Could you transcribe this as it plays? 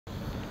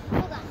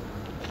Hold on.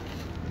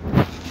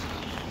 Oh,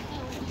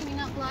 can we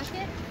not block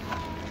it?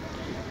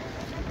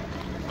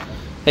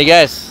 Hey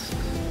guys.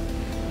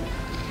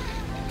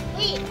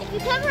 Wait, if you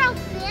cover up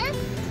this,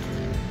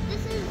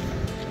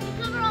 if you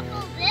cover up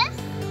all this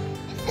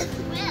is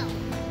the well.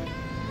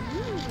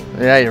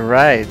 Yeah, you're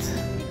right.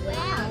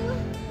 Wow.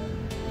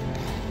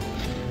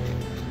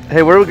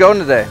 Hey, where are we going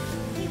today?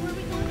 Hey, where are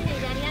we going today,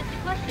 Daddy? Ask the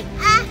question.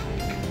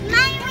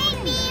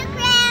 Monterey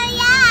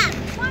Aquarium.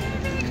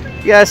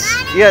 Yes,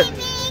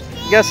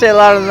 you gotta say it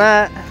louder than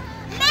that.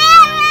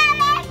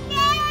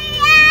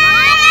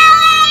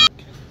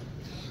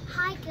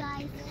 Hi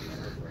guys,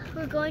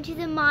 we're going to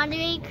the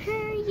Monterey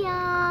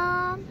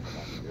Aquarium,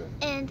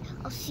 and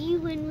I'll see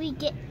you when we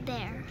get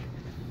there.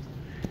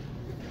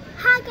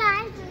 Hi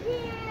guys, we're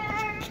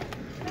here.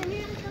 We're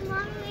here at the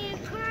Monterey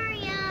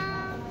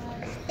Aquarium.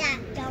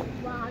 Don't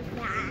vlog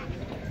that.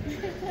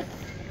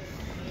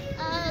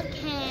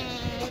 Okay.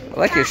 I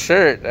like your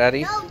shirt,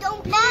 Addi. No,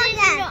 don't vlog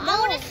that. I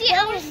want to see.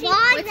 I want to see.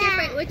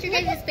 What's your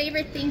guys'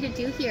 favorite thing to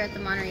do here at the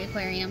Monterey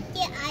Aquarium?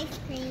 Get ice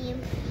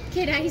cream.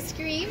 Get ice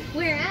cream?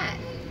 Where at?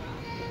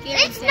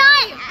 It's Ghirardelli,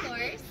 not. of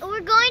course.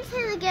 We're going to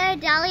the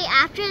Ghirardelli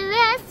after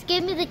this.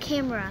 Give me the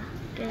camera.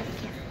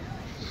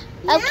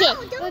 Okay,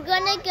 we're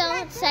gonna go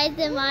inside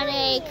the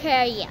Monterey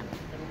Aquarium.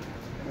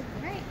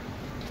 Alright.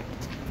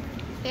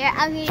 Here,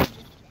 I'm gonna.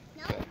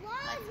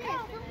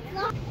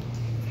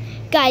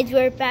 Guys,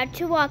 we're about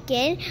to walk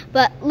in,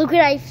 but look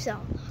what I saw.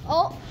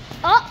 Oh,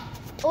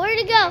 where'd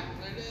it go?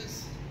 There it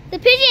is. The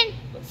pigeon.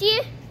 See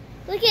it?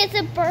 Look, it's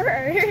a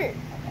bird.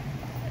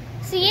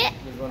 See it?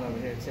 There's one over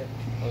here too.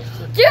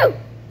 2,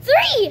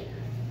 3.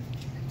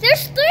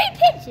 There's 3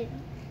 pigeons.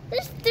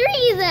 There's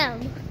 3 of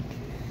them.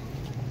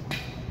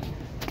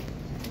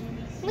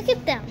 Look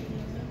at them.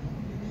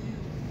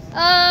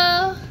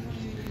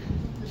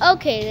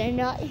 Okay, they're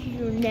not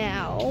here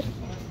now.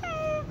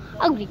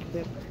 I'll be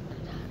good.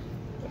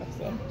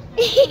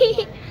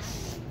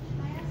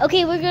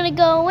 Okay, we're gonna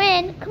go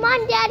in. Come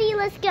on, Daddy,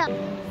 let's go.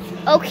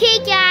 Okay,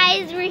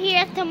 guys, we're here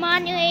at the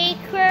Monterey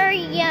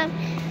Aquarium,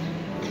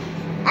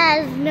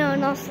 as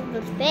known also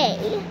the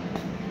bay.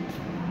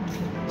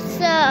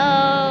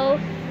 So,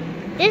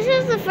 this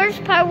is the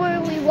first part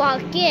where we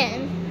walk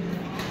in.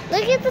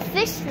 Look at the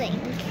fish thing.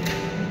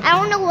 I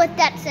don't know what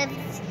that says.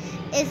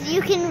 Is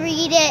you can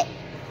read it.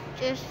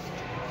 Just,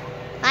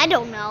 I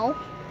don't know.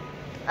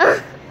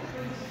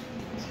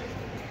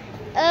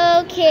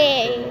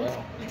 Okay.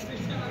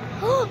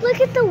 Oh, look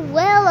at the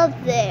well up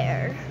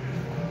there.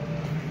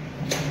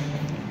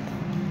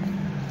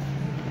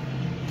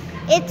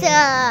 It's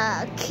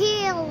a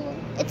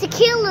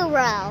killer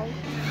row.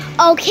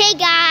 Okay,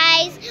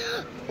 guys,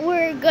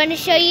 we're going to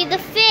show you the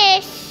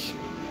fish.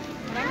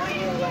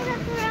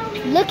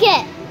 Look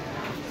at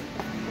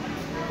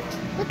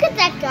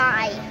that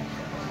guy.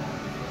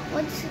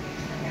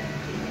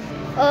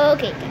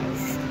 Okay,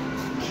 guys.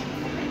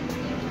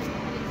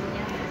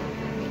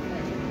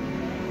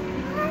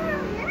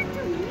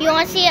 You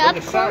want to see it up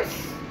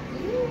close?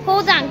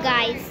 Hold on,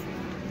 guys.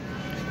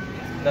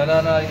 No, you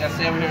gotta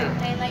stay over here.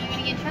 Layla, you're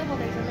gonna get in trouble.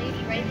 There's a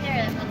lady right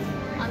there that's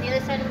on the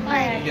other side of the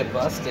fire. You get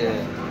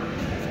busted.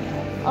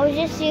 I was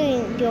just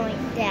doing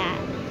that.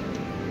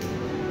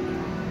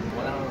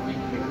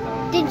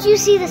 Did you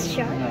see the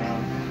shark? No.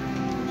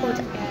 Hold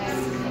on.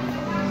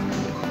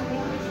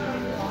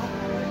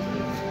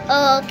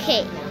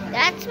 Okay,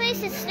 that's my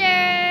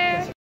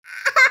sister.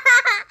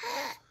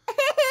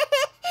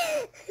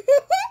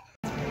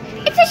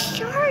 It's a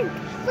shark.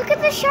 Look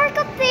at the shark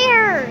up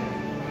there.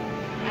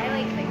 I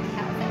like the cow.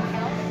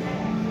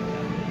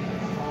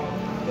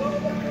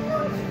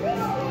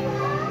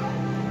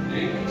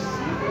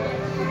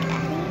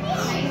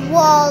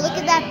 Whoa, look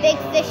at that big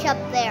fish up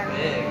there.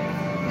 Big.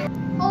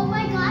 Oh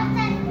my gosh,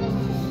 that fish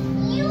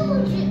is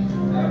huge.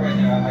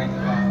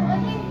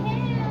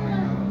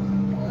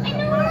 I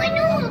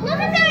know. Look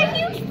at that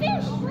huge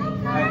fish.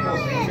 I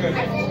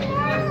said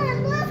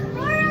Merlin. Look,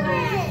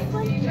 Merlin.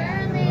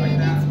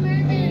 Merlin, it's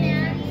Merlin,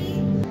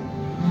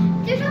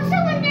 Addi. There's also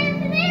one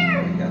down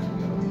there.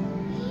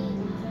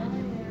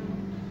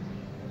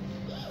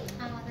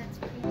 Oh, that's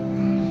pretty.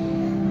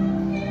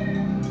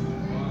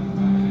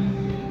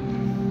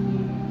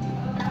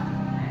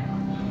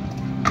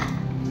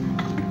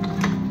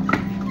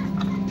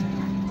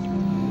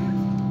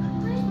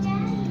 Where's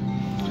Daddy?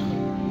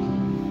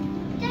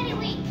 Daddy,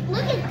 wait.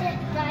 Look at that,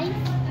 guys.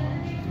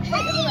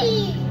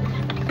 Hey.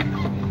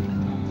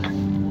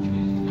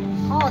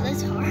 Oh,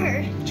 that's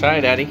hard. Try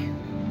it, Addi.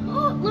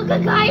 Oh, look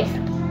at guys.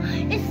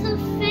 It's the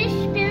fish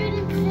buried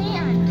in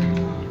sand.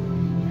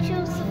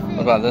 Shows the fish.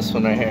 What about this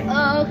one right here?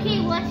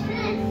 Okay, watch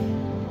this.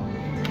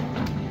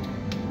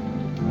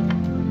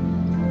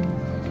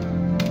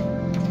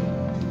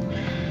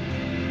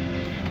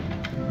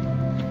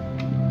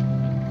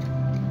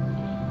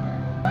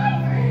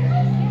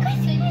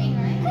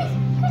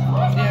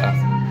 Yeah.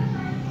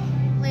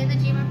 Layla,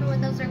 do you remember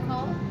what those are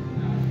called?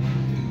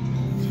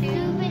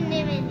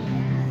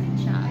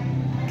 Shot.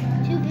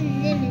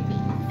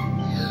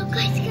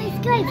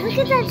 Guys, look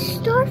at that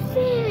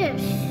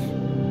starfish.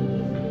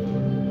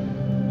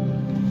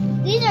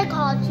 These are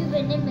called tube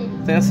anemones. I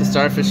think that's the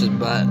starfish's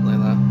butt,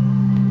 Layla.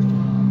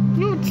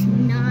 No, it's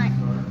not.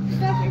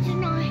 Starfish do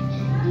not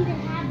even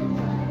have a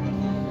butt.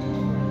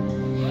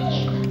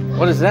 Hey,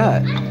 What is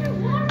that?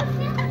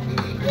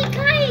 hey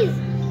guys,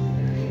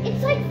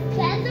 it's like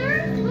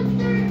feathers with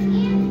their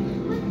hands.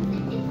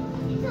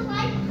 It's a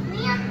live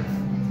plant.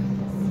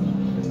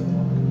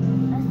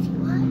 Let's see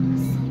what?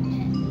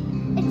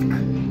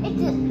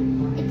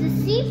 It's a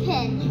sea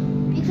pin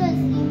because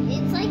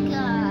it's like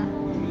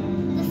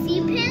the sea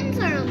pins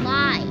are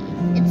alive.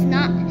 It's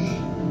not.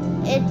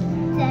 It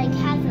like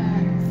has a.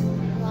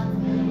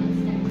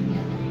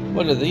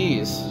 What are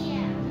these?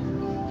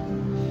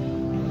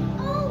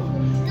 Oh,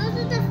 those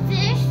are the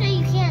fish that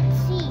you can't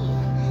see,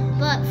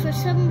 but for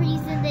some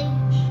reason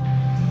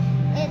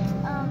it's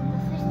the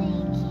fish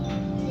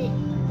that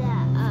you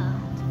can't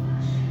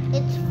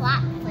it's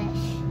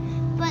flatfish,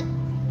 but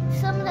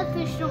some of the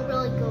fish don't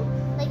really go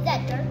like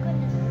that. Dark one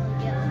doesn't really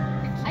go.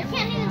 I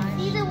can't even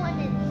see the one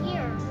in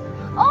here.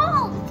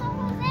 Oh, it's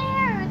over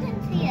there. I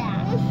didn't see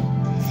that.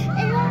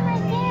 It's one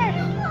right there.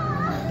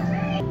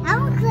 That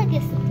looks like a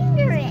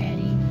stingray.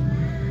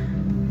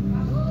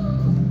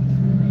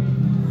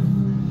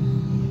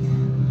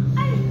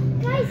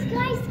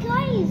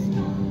 Guys!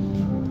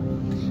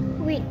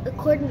 Wait,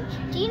 according,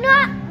 do you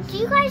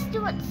guys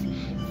know what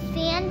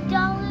sand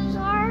dollars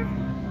are?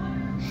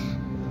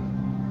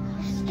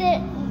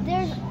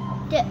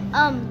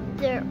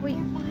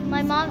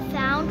 My mom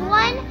found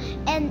one,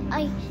 and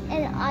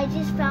I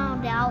just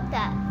found out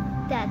that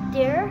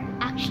they're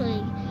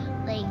actually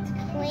like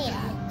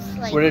plants.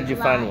 Like Where did you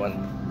find live.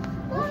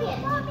 one? Look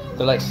at.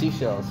 They're like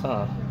seashells,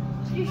 huh?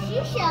 They're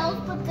seashells,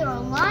 but they're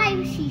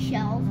alive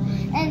seashells,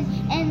 and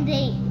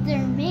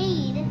they're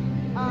made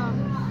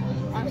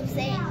of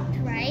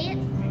sand, right?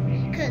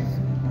 Because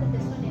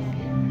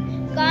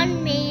God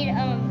made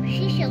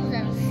seashells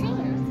out of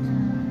sand.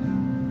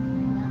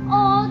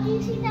 Oh, do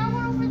you see that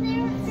one over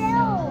there?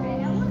 No.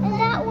 And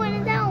that one,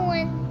 and that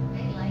one.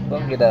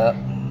 Don't get up.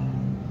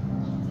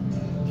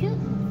 Two.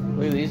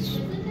 Look at these.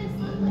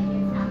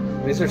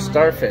 These are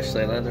starfish,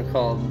 Layla. They're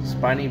called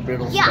spiny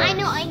brittle Yeah, stars.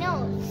 I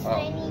know.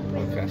 Spiny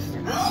brittle. Okay.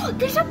 Oh,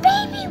 there's a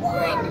baby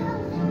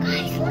one!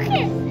 Guys,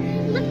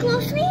 look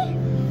closely.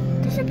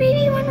 There's a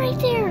baby one right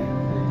there.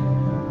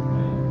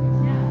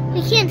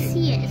 We can't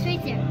see it. It's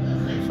right there.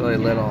 It's really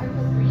little.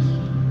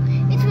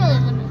 It's really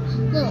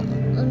little.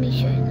 Let me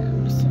show you that.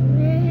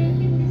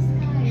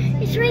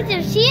 It's right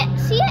there. See it?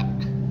 See it?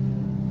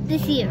 They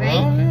see it, right?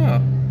 Oh,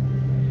 yeah.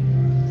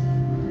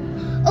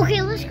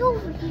 Okay, let's go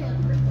over here.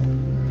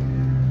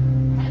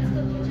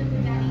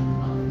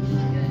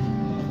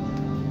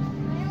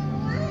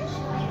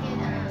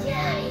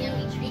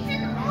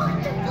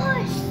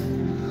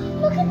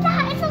 Look at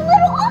that! It's a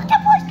little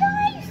octopus,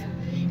 guys!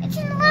 It's a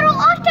little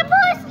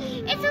octopus!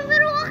 It's a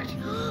little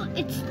octopus!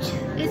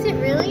 Is it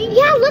really?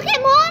 Yeah, look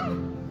at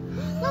Mom!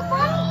 Look,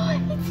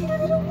 Mommy! It's a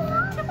little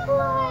octopus!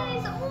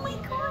 Oh my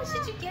gosh,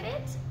 did you get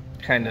it?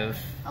 Kind of.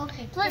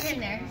 Okay, Let's get in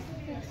there.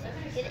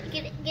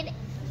 Get it.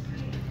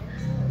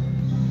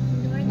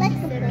 Let's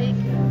go. Big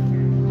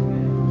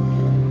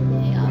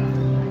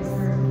octopus.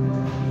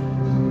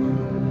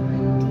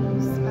 Do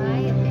you spy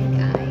a big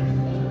eye?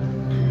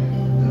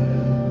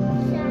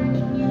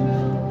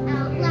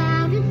 Out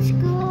loud at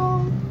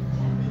school.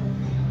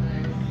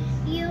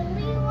 The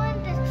only one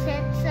that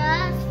sets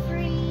us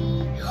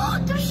free.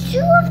 There's two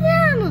of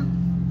them!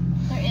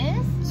 There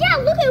is? Yeah,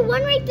 look at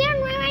one right there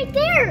and one right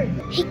there.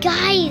 Hey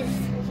guys,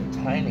 Those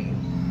are tiny.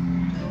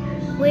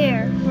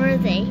 where are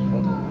they?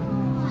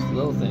 Just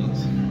little things.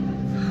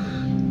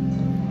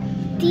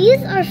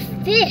 These are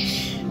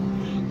fish.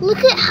 Look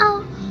at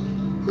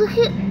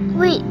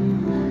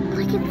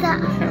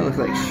that. Kind of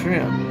look like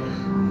shrimp.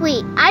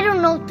 Wait, I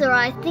don't know what they are.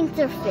 I think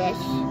they're fish.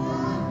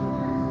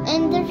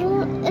 And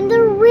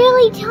they're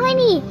really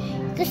tiny.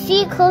 Just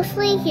see it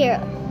closely here.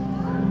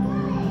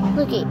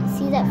 Look at,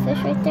 see that fish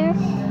right there?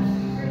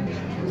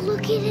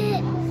 Look at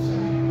it.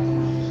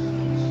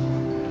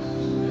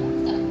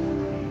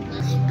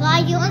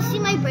 Guys, you want to see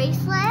my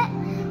bracelet?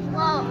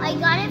 Well, I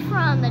got it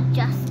from the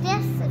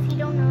Justice. If you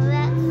don't know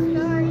that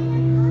story,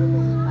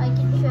 I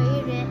can show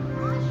you it.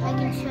 I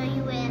can show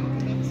you in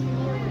the next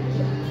video.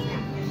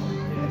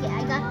 Okay,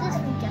 I got this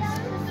from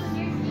Justice.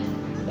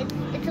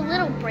 It's a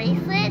little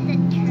bracelet that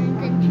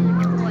turns into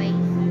a toy.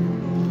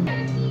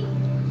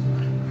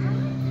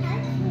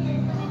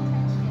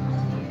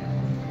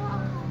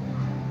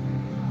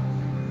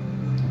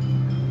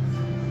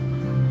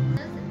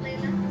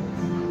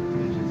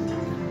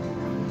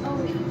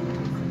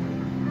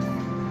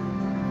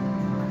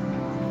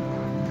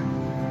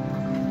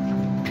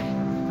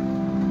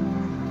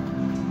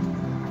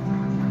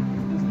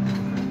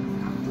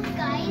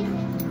 Guys,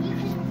 you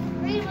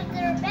can read what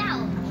they're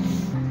about.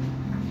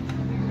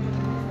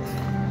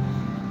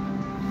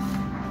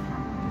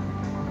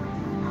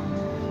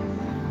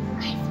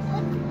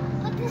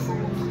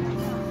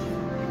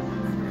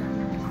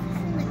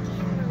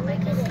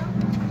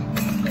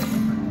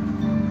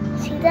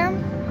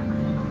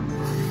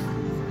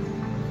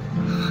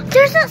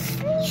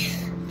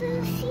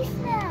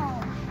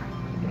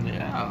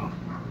 Wow.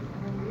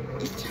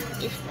 It's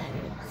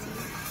better.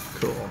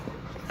 Cool.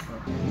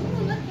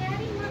 Ooh, look,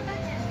 Daddy, more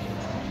buttons.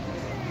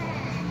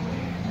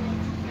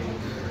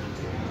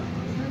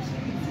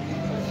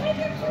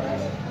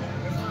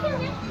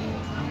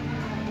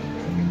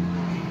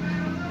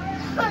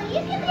 Oh,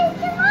 you can make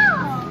them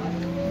all.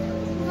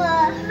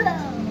 Whoa.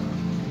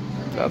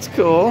 That's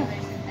cool.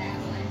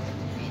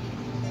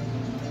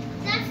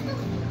 That's the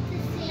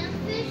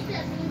sandfish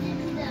that goes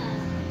into the,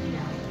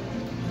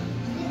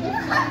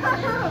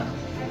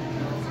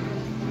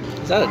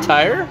 Is that a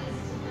tire?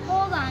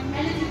 Hold on.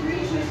 Here.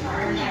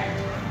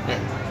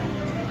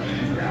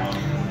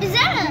 Is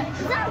that a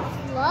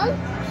slug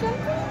or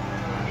something?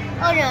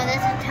 Oh no,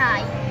 that's a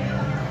tide.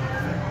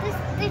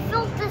 They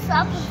filled this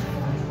up with...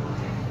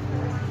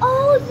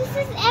 Oh, this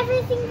is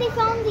everything they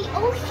found in the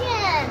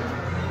ocean.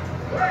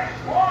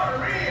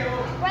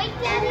 Right,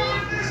 Daddy?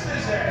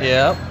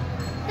 Yep.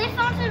 They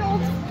found an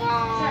old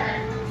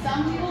phone.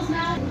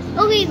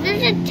 Okay,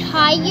 there's a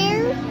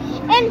tire.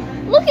 And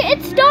look,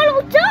 it's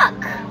Donald Duck.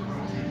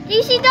 Do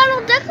you see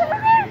Donald Duck over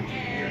there?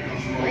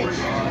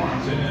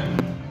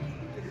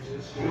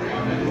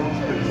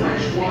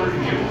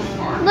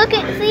 Look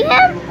at, see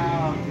him?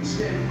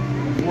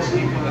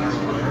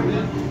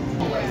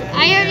 I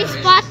already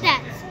spot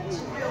that.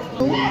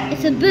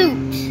 It's a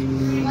boot.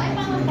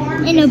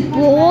 In a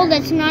bowl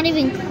that's not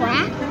even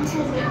cracked.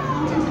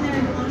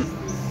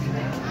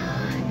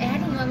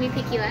 Addi, you want me to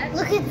pick you up?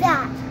 Look at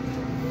that.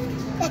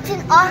 That's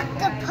an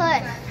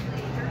octopus.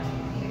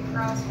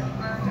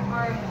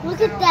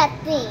 Look at that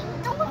thing.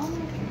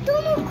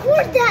 Don't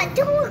record that.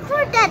 Don't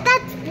record that.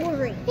 That's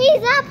boring. Hey,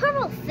 is that a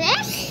purple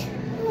fish?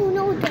 Oh,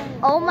 no, don't.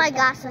 Oh my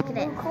gosh, look at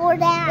it. Record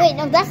that. Wait,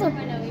 no, that's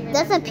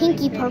a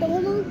pinky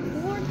purple. Don't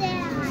record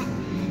that.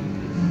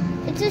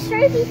 It's a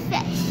stripy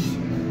fish.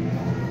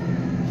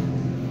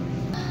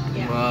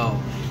 Wow.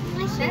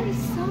 That is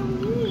so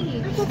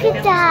neat. Look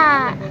at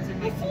that.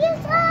 I see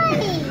his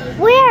eye.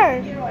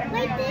 Where?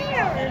 Right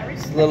there.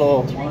 It's a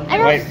little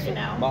white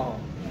ball.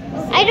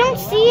 I don't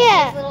see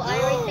it. Little eye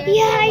right there.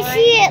 Yeah, I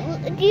see it.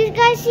 Do you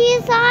guys see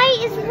his eye?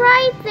 It's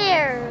right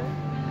there.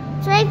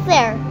 It's right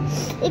there.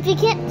 If you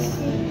can't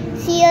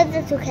see it,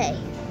 that's okay.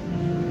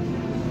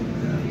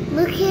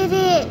 Look at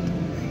it.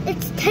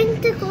 Its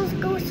tentacles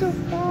go so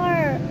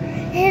far.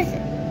 His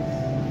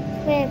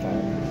whatever.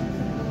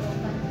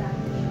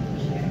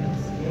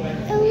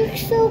 It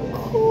looks so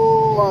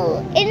cool.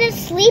 And it's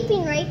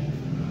sleeping, right,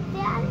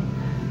 Dad?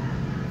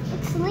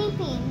 It's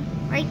sleeping,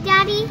 right,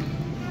 Daddy?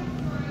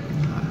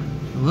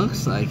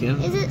 Looks like it.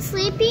 Is it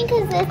sleeping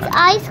because its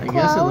eyes closed? I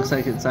guess it looks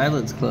like its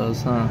eyelids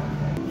closed, huh?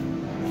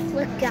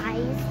 Look,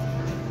 guys.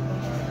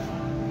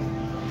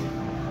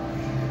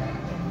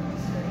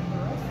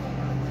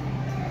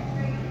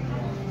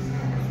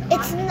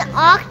 It's an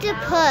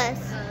octopus.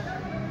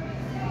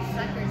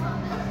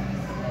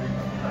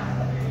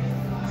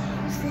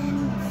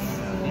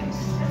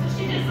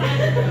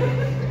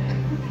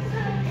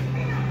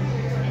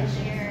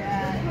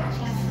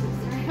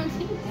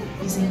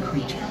 Using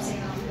creatures.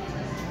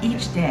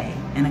 Each day,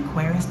 an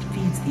aquarist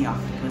feeds the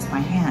octopus by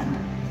hand,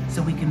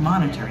 so we can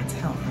monitor its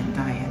health and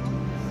diet.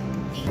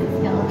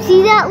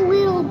 See that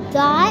little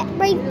dot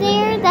right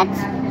there?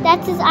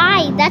 That's his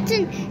eye.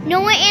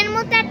 Know what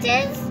animal that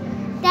is?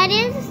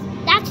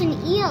 That's an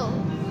eel.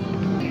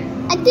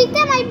 I think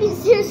that might be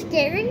so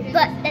scary,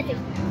 but that's it.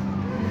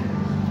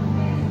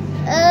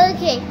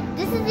 Okay,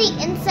 this is the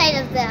inside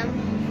of them.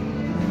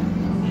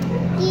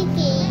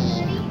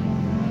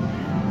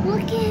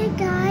 Look at it,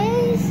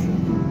 guys.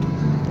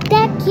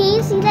 That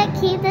cave, see that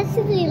cave? That's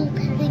where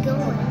they go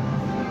in.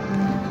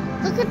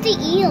 Look at the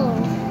eel.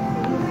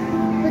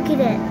 Look at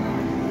it.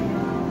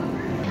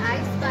 I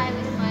spy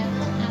with my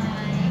little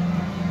eye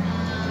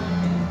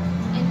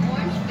an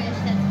orange fish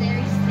that's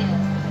very still.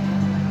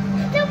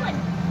 Still one.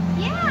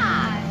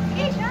 Yeah,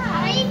 good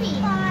job. Baby.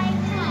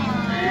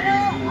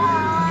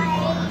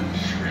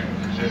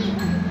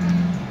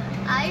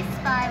 I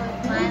spy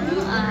with my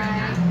little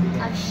eye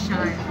a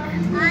shark.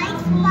 I spy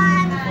with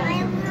my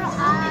little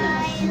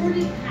eye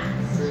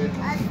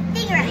a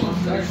stingray. I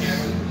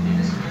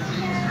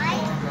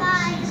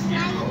spy with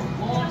my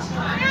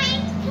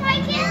can I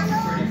get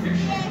oh,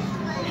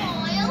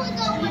 I only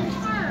got one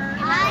turn.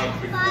 I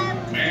spy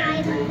with my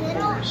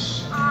little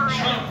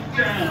eye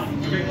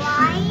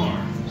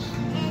white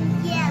and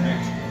yellow.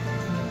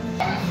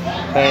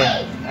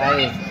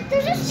 Hey,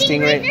 There's a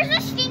Stingray. There's a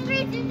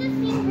stingray. There's a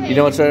stingray. You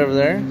know what's right over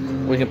there?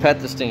 We can pet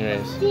the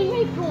stingrays.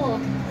 Stingray pool.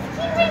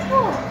 Stingray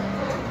pool.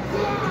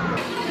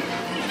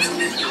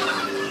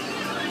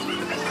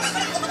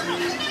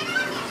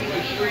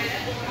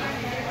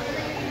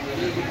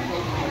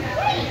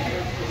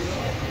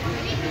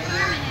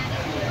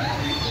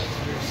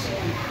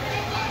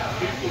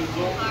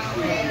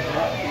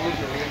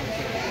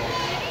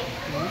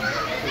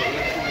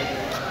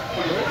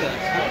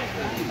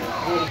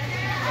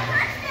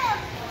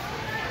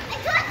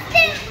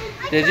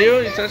 Did you?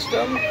 You touched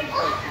them?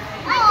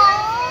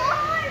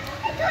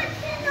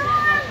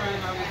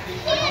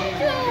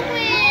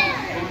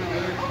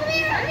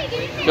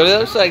 Go to the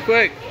other side,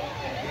 quick.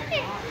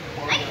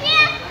 I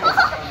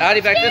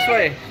Addi, back this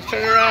way.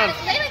 Turn around.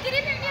 Layla, get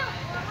in there now.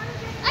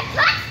 I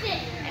touched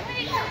it.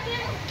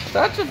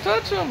 Touch him,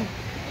 touch him.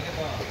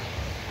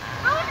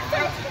 I want to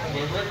touch it.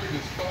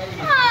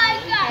 Oh,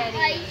 I got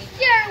my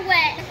shirt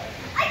wet.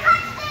 I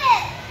touched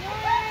it.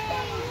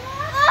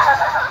 Oh,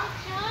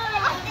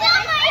 I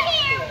got my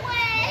hair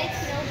wet.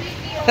 It's no big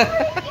deal.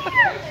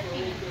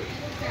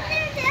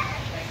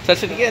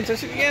 Touch it again,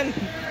 touch it again.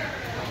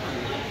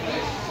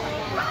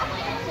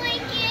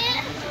 Like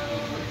it.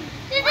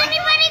 Does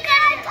anybody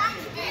got a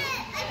touch it?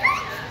 I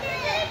touched it.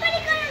 Does anybody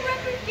got a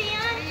rubber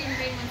band?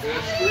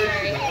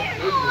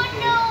 Oh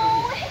no.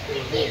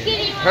 He's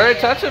getting Hurry,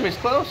 touch him, he's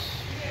close.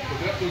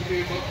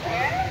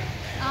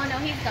 Oh no,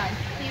 he's gone.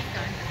 He's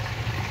gone.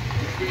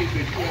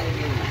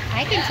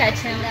 I can touch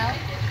him though.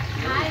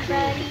 Hi,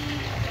 buddy.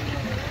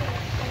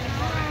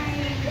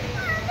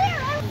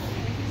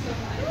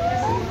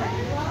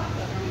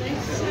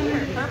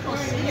 Purple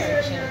sea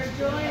urchin.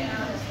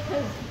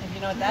 And you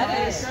know what that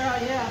is?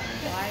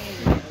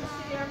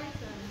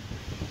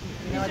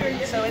 You know,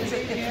 so it's the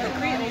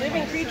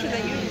living creature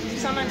that you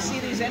sometimes see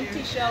these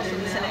empty shells,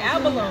 and it's an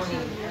abalone.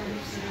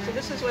 So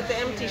this is what the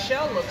empty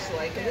shell looks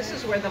like, and this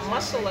is where the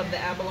muscle of the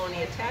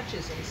abalone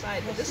attaches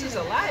inside. But this is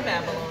a live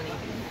abalone.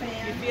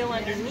 You feel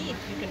underneath,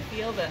 you can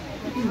feel the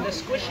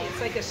squishy. It's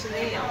like a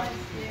snail.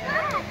 Isn't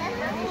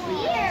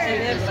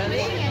that funny?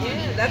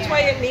 Yeah, that's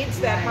why it needs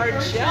that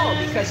hard shell,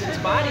 because its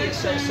body is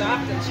so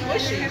soft and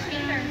squishy.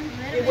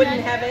 It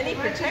wouldn't have any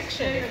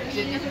protection if it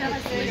didn't.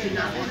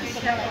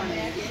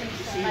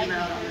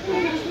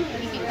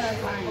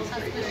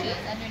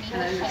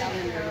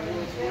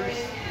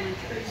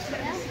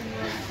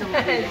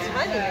 It's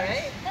funny,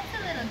 right?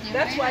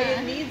 That's why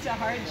it needs a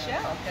hard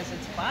shell, because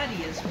its body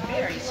is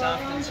very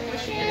soft and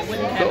squishy, and it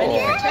wouldn't have any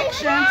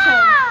protection.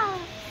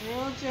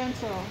 Real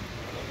gentle.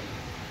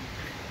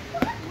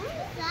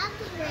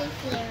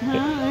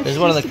 There's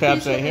one of the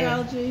crabs right here.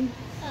 Algae.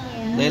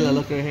 Layla,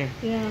 look right here.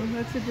 Yeah,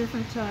 that's a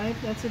different type.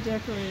 That's a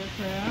decorator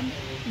crab.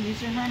 And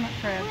these are hermit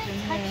crabs in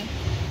here.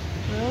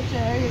 Well,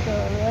 there you go.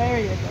 There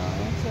you go.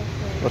 That's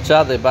okay. Watch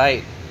out, they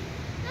bite.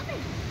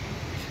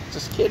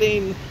 Just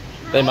kidding.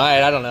 They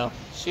might, I don't know.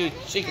 She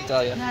can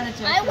tell you. Not a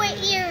decorator. I went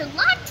here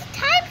lots of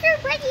times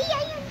already.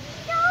 I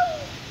know.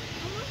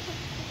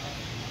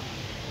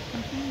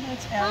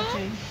 That's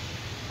algae.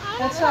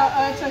 That's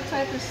a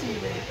type of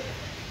seaweed.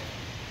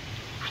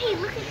 Hey,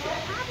 look at the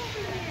crab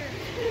over there.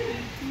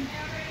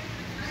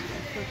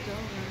 Flipped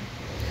over.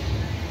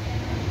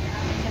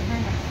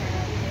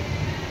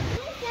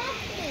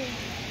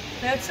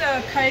 That's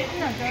a chitin,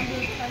 a Douglas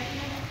chitin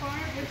in the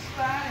corner. Good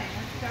spotting.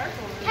 It's dark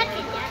over there. Touch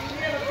it, Daddy.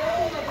 We have a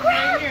couple of them right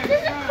Crab! here in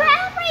There's a front.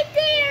 crab right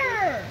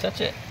there. Touch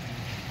it.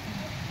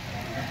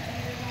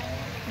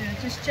 Yeah,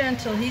 just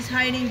gentle. He's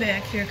hiding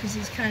back here because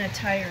he's kind of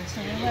tired,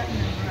 so we're letting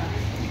him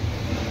rest.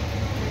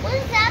 What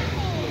does that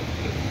mean?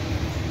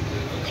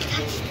 I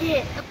touched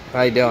it.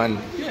 How you doing? I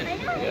Good.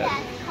 know what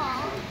that's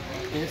called.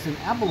 It's an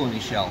abalone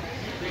shell.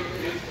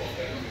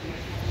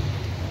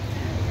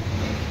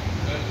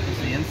 It's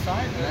the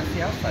inside and that's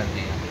the outside of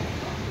the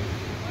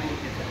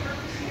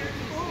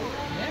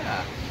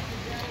Yeah.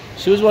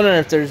 She was wondering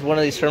if there's one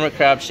of these hermit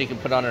crabs she can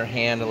put on her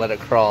hand and let it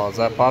crawl. Is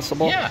that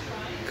possible? Yeah.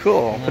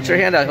 Cool. Put your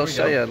hand out. He'll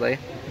Here we show go. you, Lay.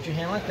 Put your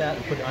hand like that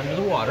and put it under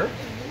the water.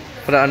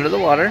 Put it under the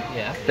water.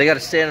 Yeah. They got to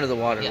stay under the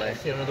water, Yeah, Lay.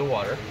 stay under the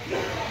water.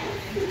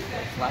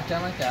 Flat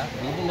down like that. A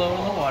little below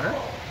in the water. Here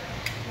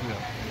we go.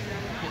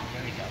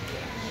 There you go.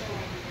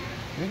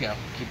 Here we go.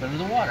 Keep it under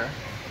the water.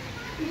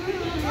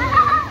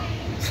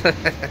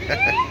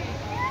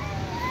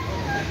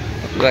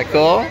 Is that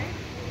cool?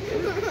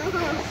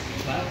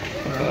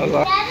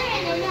 Another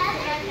and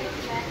another.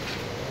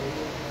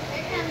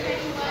 There comes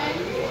 1,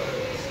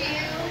 2,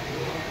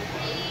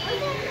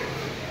 3,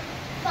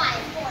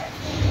 5,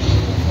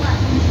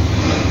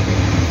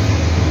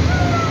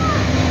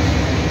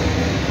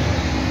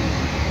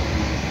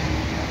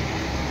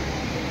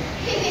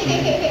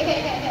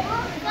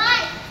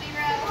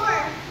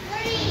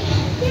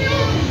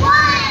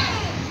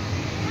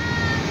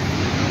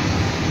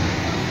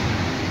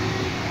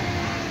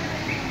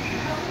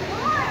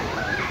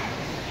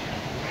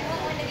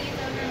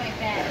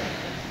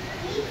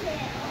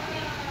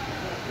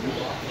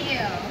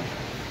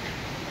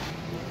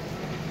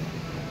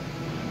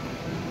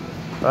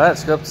 All right,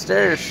 let's go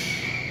upstairs.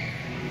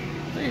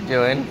 What are you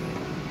doing?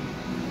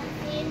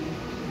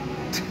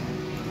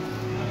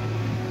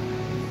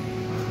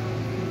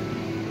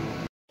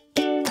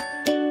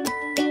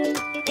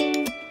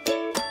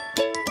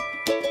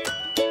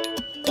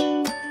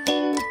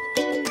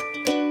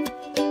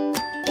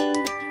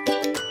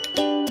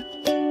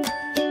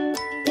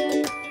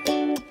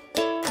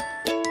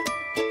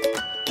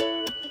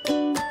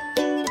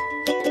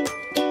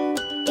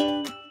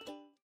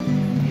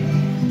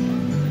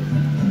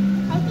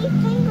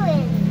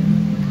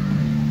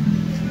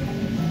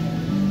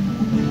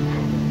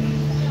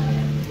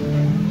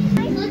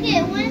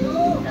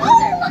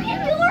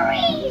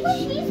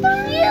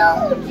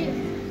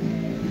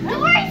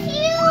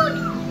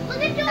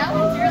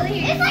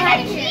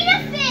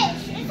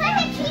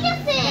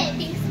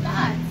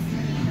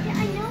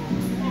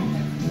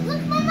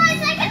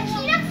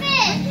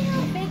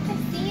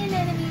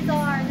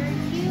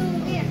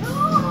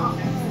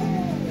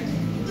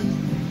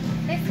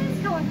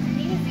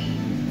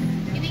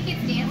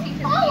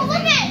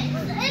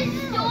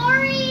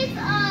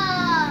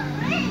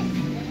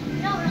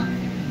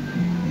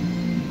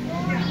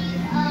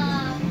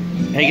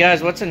 Hey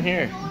guys, what's in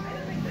here?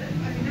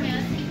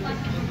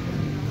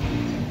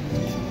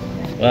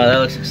 Wow, that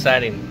looks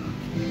exciting.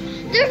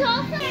 There's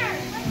also in here,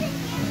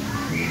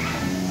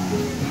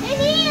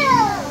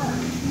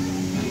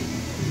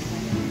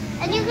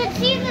 and you can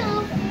see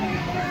them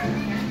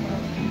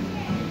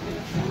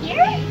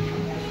here.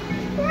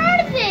 Where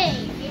are they?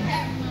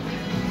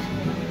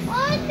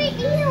 What are they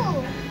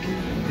ew?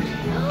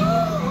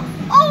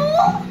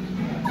 Oh,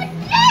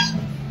 what's that?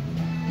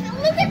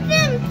 Look at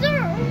them, sir.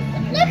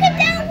 Look at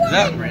that one. Is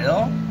that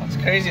real? That's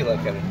crazy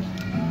looking.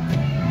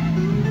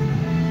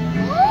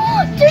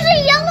 There's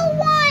a yellow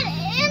one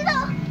and a...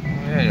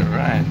 Yeah, you're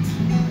right.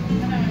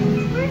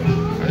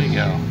 There you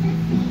go.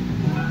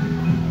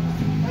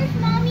 Where's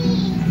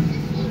Mommy?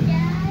 Sissy,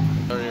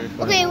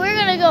 Dad? Okay, we're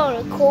gonna go to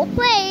a cool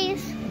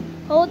place.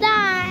 Hold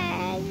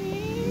on.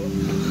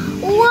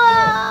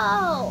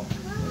 Whoa!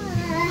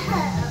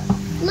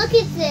 Look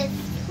at this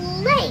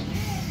place.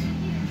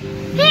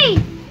 Hey,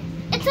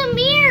 it's a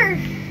mirror.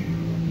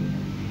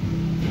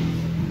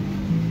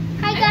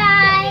 Hi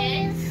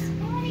guys.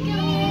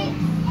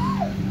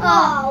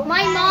 Oh,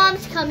 my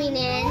mom's coming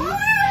in.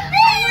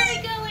 I want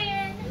to go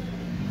in.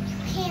 You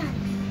can't.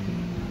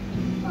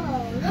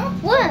 Oh,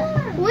 what?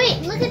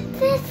 Wait, look at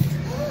this.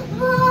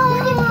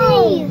 Look at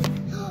these.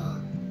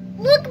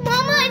 Look,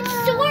 Mama,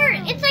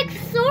 it's like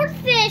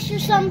swordfish or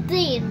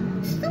something.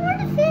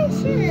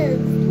 Swordfishes.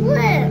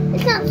 Look.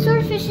 It's not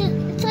swordfishes.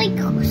 It's like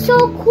so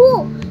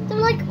cool. They're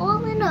like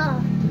all in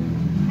a...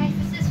 Guys,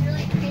 this is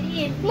really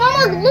pretty. And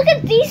Mama, look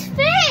at these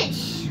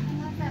fish. I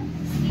love that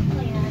sea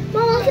plant.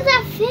 Mama, look at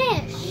that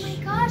fish. Oh my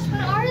gosh,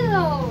 what are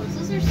those?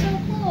 Those are so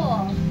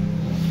cool.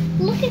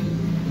 Look at...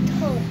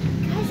 Oh.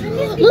 Guys,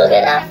 Look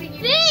at that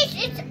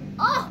fish! It's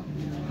oh,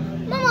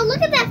 Mama,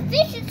 look at that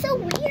fish! It's so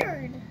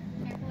weird.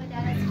 Careful with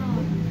Dad, it's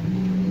home.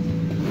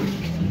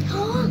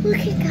 Oh, look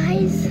at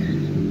guys.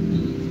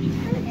 Eddie.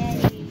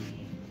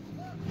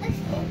 I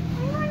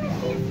want to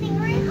see a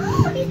stingray.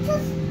 Oh, it's a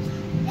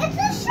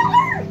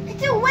shark!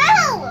 It's a whale! It's a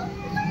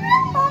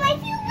whale, Mom! I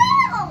see a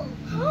whale!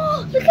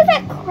 Oh, look at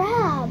that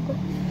crab!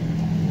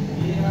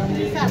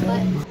 What's that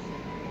butt?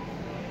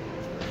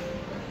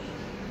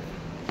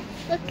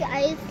 Look,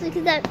 guys, look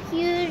at that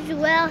huge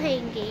whale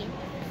hanging.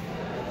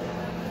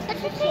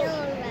 That's a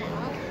killer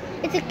whale.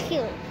 It's a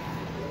cute.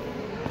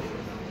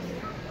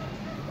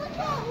 Look,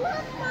 Mom!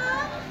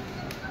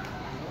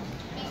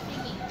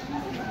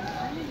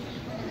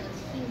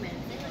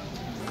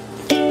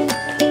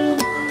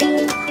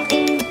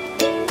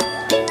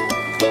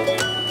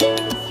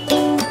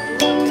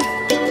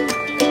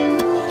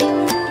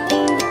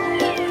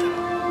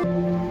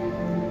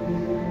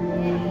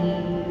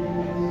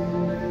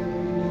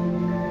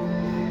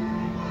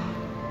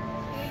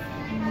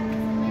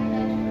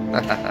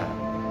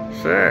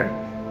 Sure.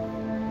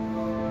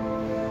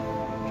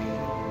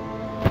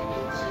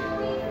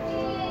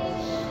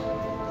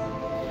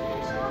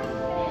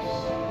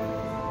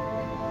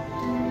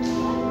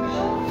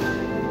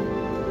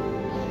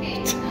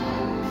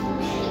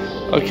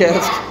 Okay,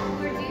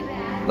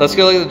 let's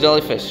go look at the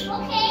jellyfish. Okay.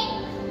 Am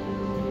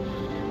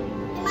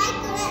I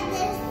good at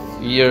this?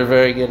 You're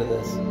very good at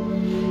this.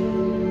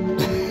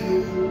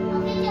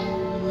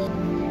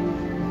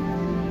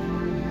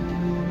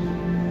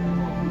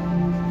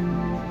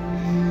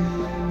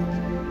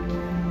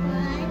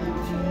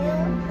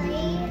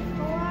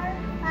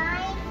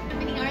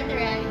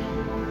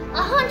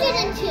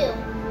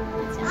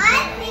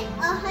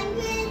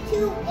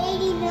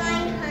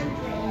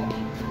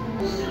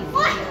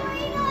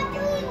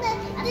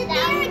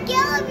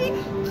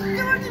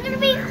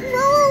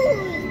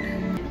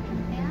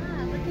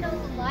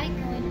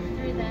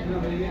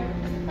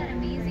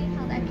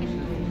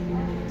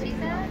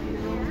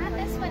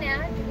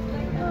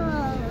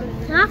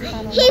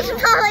 He's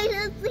falling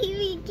asleep.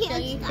 He can't.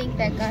 Don't you think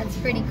that God's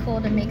pretty cool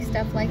to make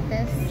stuff like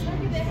this?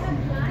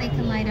 They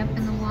can light up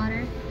in the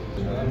water.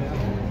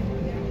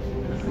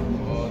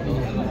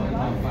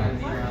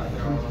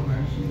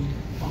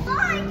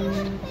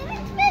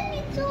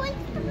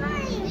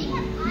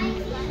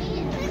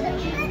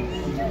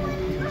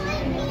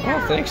 I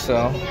don't think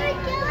so.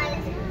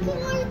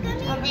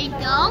 They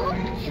don't?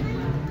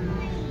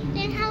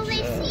 Then how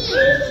they see?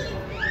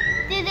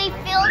 Did they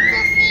feel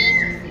to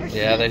see?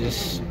 Yeah, they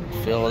just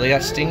feel. They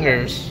got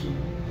stingers.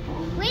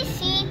 We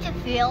see to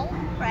feel,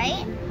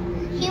 right?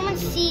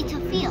 Humans see to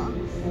feel,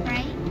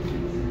 right?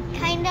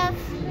 Kind of.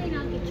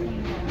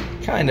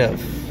 Kind of.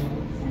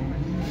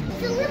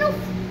 It's a little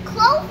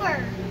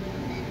clover.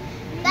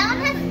 That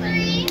one has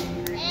 3,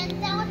 and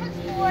that one has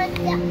 4, and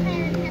that one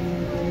has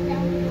 4, and that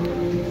one has 4.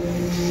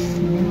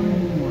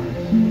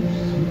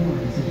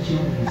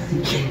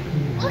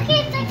 Look,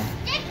 it's like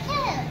stick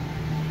tip.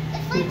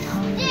 It's like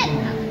stick.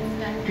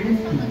 This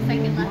one looks like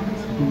it left a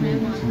little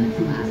rim on this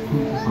last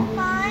one. Look,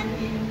 Mom.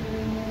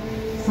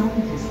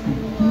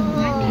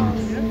 Aren't they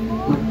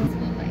beautiful? It's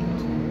so light.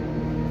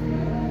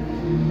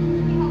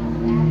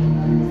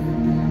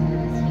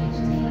 This huge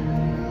tank.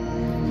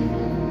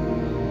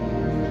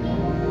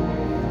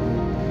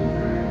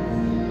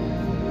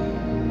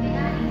 Hey,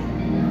 Addi.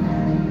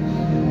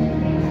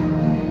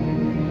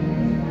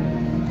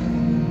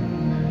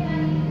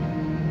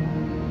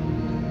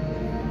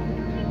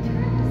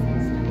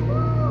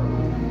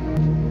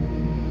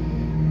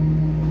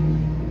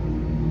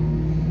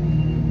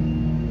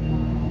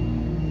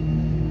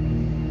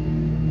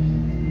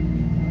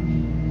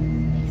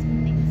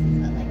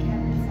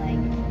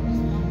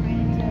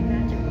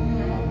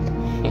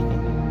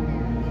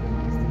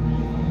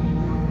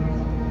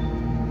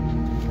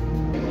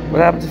 What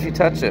happens if you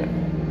touch it?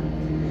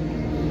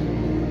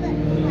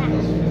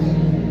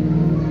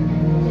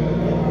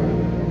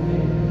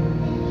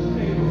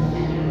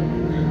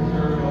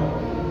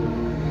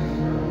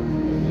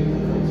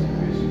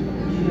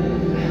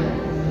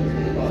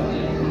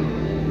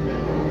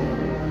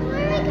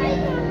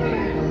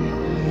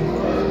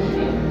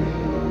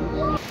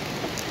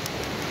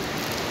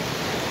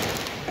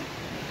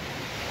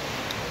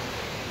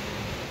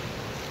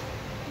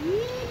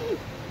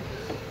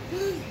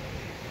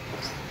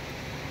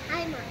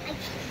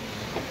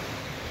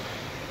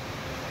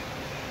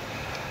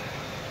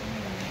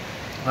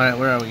 Alright,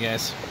 where are we,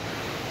 guys?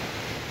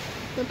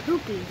 The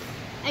poopies.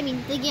 I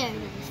mean, the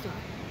Ghirardelli store.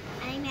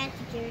 I'm at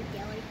the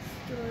Ghirardelli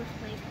store with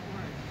my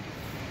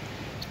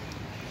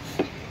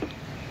car.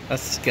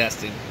 That's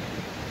disgusting.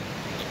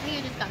 I think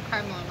I just got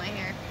caramel in my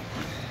hair.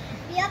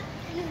 Yep,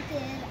 you did.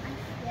 I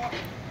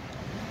spit.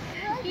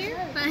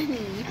 You're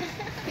funny.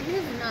 It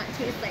does not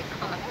taste like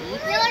coffee.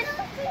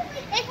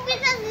 It's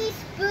because the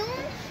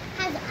spoon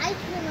has ice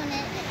cream on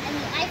it, and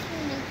the ice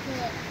cream makes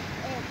it,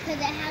 because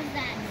it has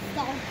that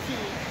salty.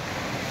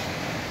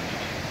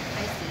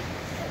 I see.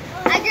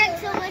 I drank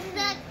so much of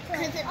that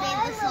because it made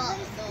the salt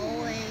go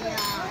away.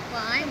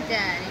 Well, I'm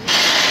dead.